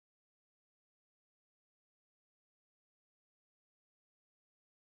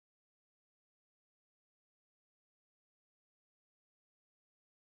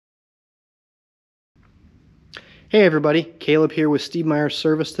Hey everybody, Caleb here with Stihl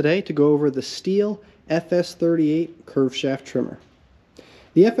Service today to go over the Stihl FS38 curve shaft trimmer.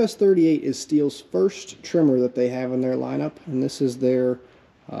 The FS38 is Stihl's first trimmer that they have in their lineup, and this is their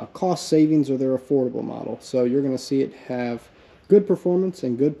cost savings or their affordable model. So you're going to see it have good performance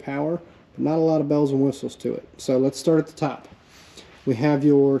and good power, but not a lot of bells and whistles to it. So let's start at the top. We have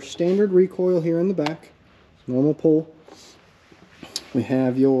your standard recoil here in the back, normal pull. We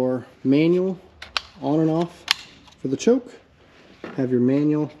have your manual on and off for the choke, have your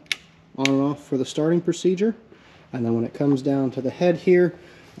manual on and off for the starting procedure, and then when it comes down to the head here,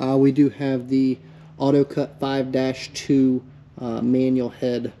 we do have the AutoCut 5-2 manual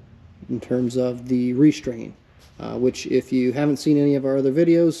head in terms of the restringing, which if you haven't seen any of our other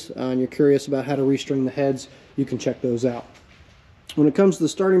videos and you're curious about how to restring the heads, you can check those out. When it comes to the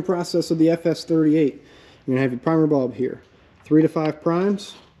starting process of the FS38, you're going to have your primer bulb here, 3 to 5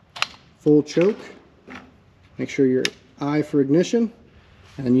 primes, full choke. Make sure your eye for ignition,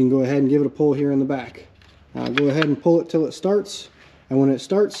 and then you can go ahead and give it a pull here in the back. Go ahead and pull it till it starts, and when it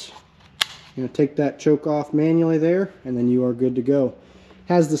starts, you're going to take that choke off manually there, and then you are good to go.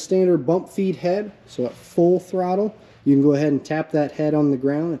 Has the standard bump feed head, so at full throttle, you can go ahead and tap that head on the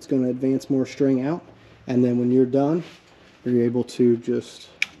ground. It's going to advance more string out, and then when you're done, you're able to just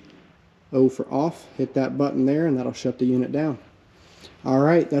O for off, hit that button there, and that'll shut the unit down.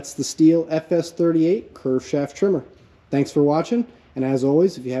 Alright, that's the Stihl FS38 curve shaft trimmer. Thanks for watching, and as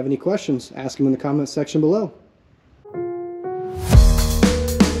always, if you have any questions, ask them in the comments section below.